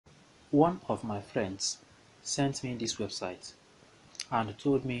One of my friends sent me this website and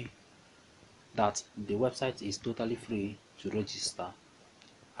told me that the website is totally free to register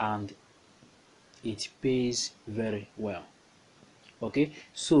and it pays very well. Okay,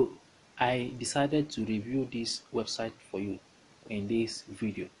 so I decided to review this website for you in this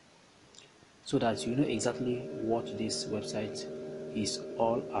video so that you know exactly what this website is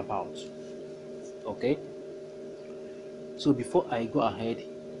all about. Okay, so before I go ahead,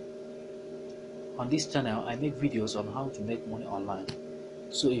 on this channel I make videos on how to make money online.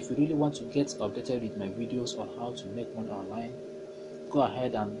 So if you really want to get updated with my videos on how to make money online, go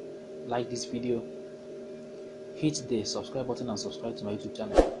ahead and like this video, hit the subscribe button and subscribe to my YouTube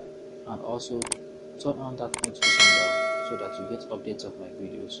channel, and also turn on that notification bell so that you get updates of my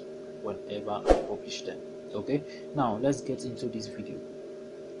videos whenever I publish them. Okay, now let's get into this video.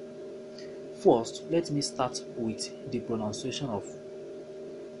 First, let me start with the pronunciation of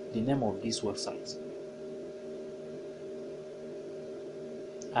the name of this website.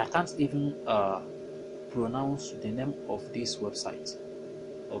 I can't even pronounce the name of this website.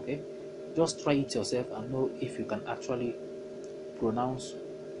 Okay, just try it yourself and know if you can actually pronounce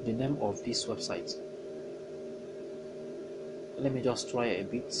the name of this website. Let me just try a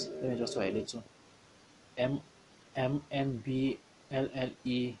bit. Let me just try a little.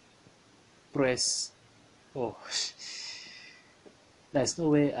 mnbllepresslnnkm.xyz. Oh, there's no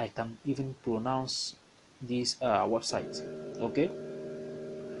way I can even pronounce this website. Okay,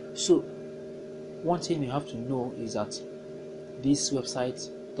 so one thing you have to know is that this website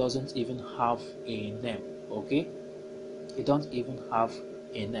doesn't even have a name. Okay, it don't even have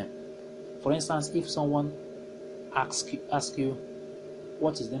a name. For instance, if someone ask you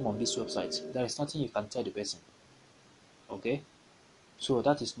what is the name of this website, there is nothing you can tell the person. Okay, so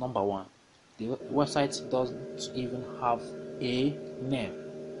that is number one. The website doesn't even have a name.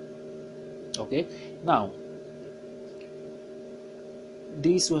 Okay, now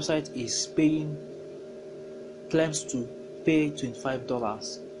this website is claims to pay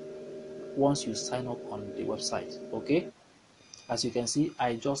 $25 once you sign up on the website. Okay, as you can see,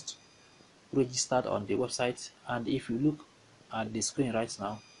 I just registered on the website, and if you look at the screen right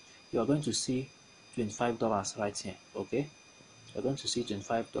now, you are going to see $25 right here. Okay, you're going to see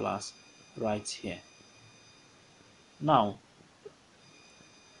 $25 right here. Now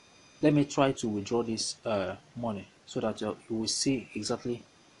let me try to withdraw this money so that you will see exactly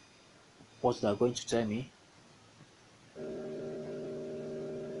what they are going to tell me.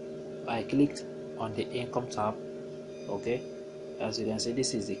 I clicked on the income tab. Okay, as you can see,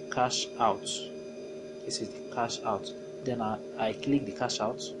 this is the cash out. This is the cash out. Then I click the cash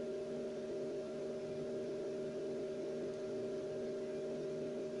out.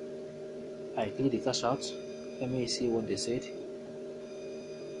 I click the cash out. Let me see what they said.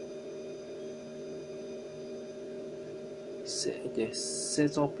 Okay,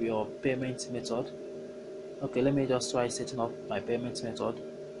 set up your payment method. Okay, let me just try setting up my payment method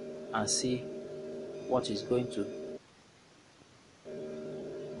and see what is going to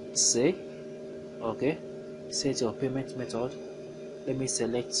say. Okay, set your payment method. Let me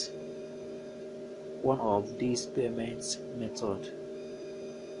select one of these payment method.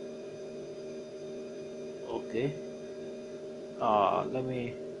 Okay, let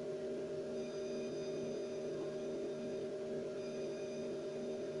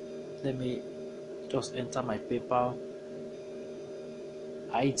me just enter my PayPal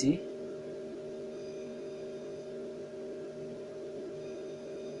ID.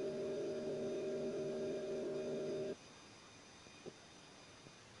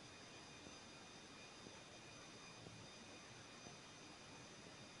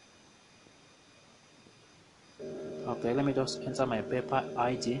 Okay, let me just enter my PayPal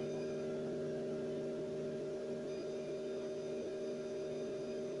ID.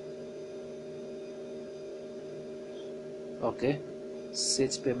 Okay,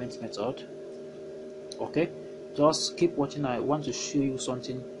 set payment method. Okay, just keep watching. I want to show you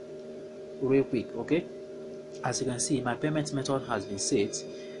something real quick. Okay, as you can see, my payment method has been set.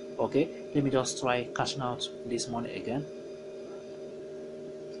 Okay, let me just try cashing out this money again.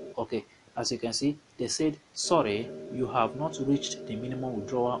 Okay, as you can see, they said, sorry, you have not reached the minimum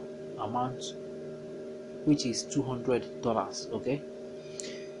withdrawal amount, which is $200. Okay,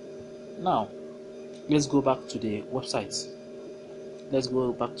 now let's go back to the website. Let's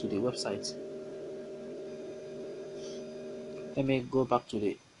go back to the website. Let me go back to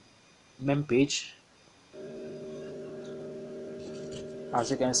the main page.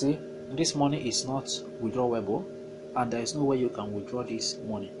 As you can see, this money is not withdrawable, and there is no way you can withdraw this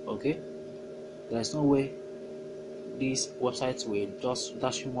money. Okay, there is no way this website will just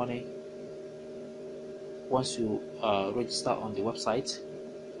dash you money once you register on the website.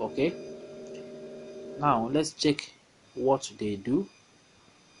 Okay, now let's check what they do.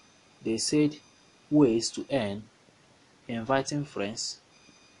 They said ways to earn: inviting friends,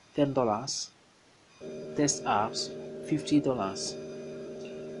 $10; test apps,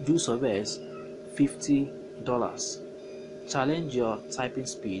 $50; do surveys, $50; challenge your typing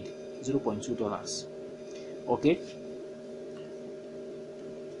speed, $0.2. Okay,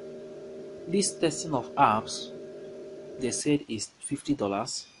 this testing of apps, they said, is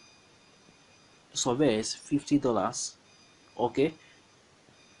 $50; surveys, $50. Okay,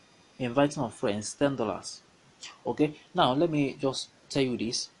 inviting of friends, $10. Okay, now let me just tell you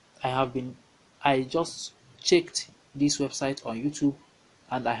this. I just checked this website on YouTube,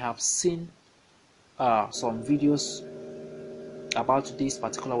 and I have seen some videos about this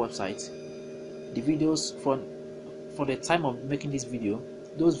particular website. The videos for the time of making this video,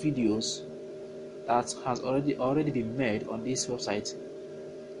 those videos that has already been made on this website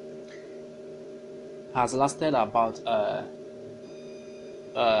has lasted about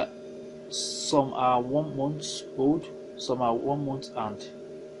some are 1 month old, some are 1 month, and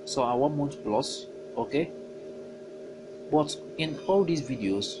some are 1 month plus. Okay, but in all these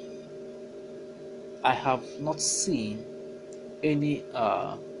videos I have not seen any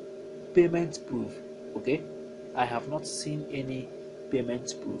payment proof. Okay, I have not seen any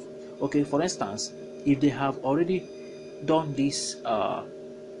payment proof. Okay, for instance, if they have already done this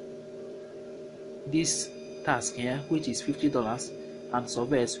this task here, which is $50, and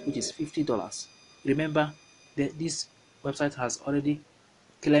surveys, which is $50, remember that this website has already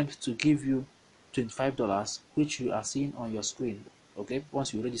claimed to give you $25, which you are seeing on your screen. Okay,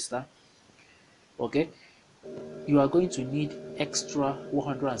 once you register. Okay, you are going to need extra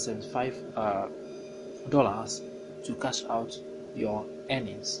 $175 to cash out your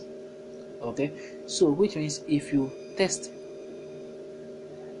earnings. Okay, so which means if you test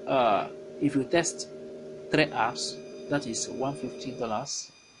 3 apps, that is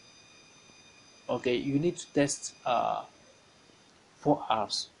 $150. Okay, you need to test 4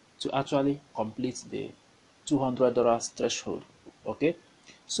 apps to actually complete the $200 threshold. Okay,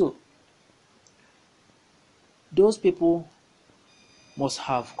 so those people must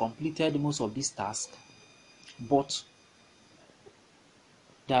have completed most of these tasks, but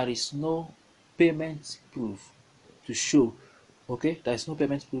there is no payment proof to show. Okay, there is no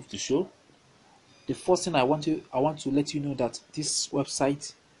payment proof to show. The first thing I want to let you know that this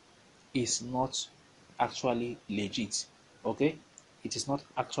website is not actually legit. Okay, it is not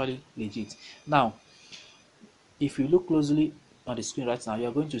actually legit. Now, if you look closely on the screen right now, you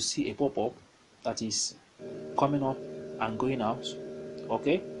are going to see a pop-up that is coming up and going out.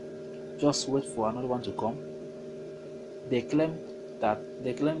 Okay, just wait for another one to come. They claim that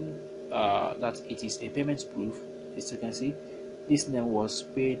it is a payment proof. As you can see, this name was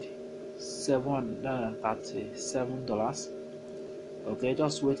paid $737. Okay,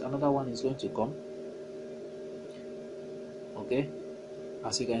 just wait, another one is going to come. Okay,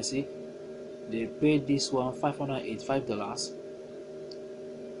 as you can see, they paid this one $585.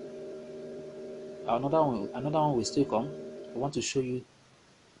 Another one will still come. I want to show you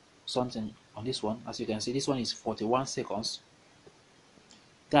something on this one. As you can see, this one is 41 seconds.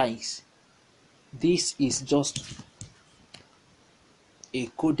 Guys, this is just a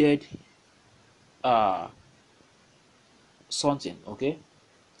coded something. Okay,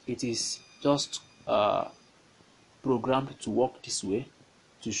 it is just programmed to work this way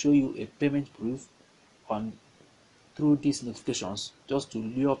to show you a payment proof on through these notifications, just to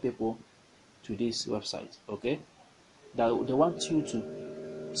lure people to this website. Okay, that they want you to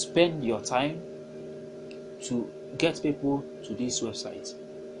spend your time to get people to this website.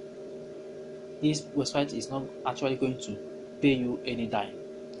 This website is not actually going to pay you any dime.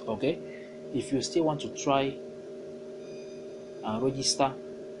 Okay, if you still want to try and register,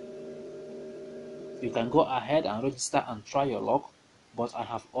 you can go ahead and register and try your luck, but I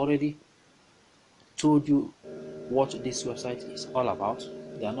have already told you what this website is all about.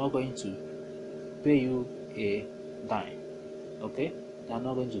 They are not going to pay you a dime. Okay, they are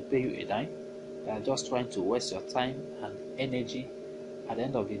not going to pay you a dime. They are just trying to waste your time and energy. At the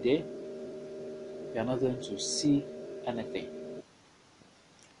end of the day, you are not going to see anything.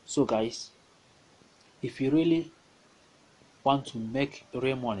 So guys, if you really want to make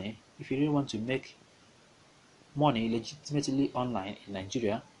real money, if you really want to make money legitimately online in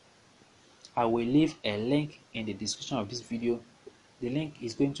Nigeria, I will leave a link in the description of this video. The link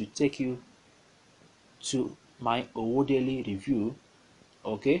is going to take you to my Owodaily review.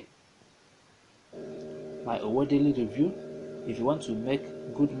 Okay, my Owodaily review. If you want to make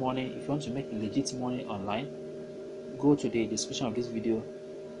good money, if you want to make legit money online, go to the description of this video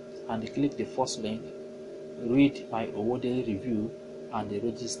and click the first link, read my Owodaily review, and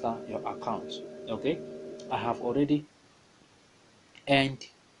register your account. Okay, I have already earned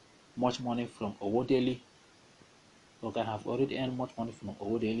much money from Owodaily. Okay, I have already earned much money from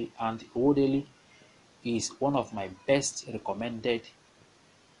Owodaily, and Owodaily is one of my best recommended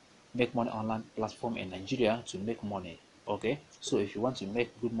make money online platform in Nigeria to make money. Okay, so if you want to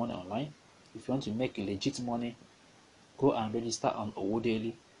make good money online, if you want to make legit money, go and register on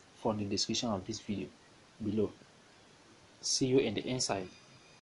Owodaily from the description of this video below. See you in the inside.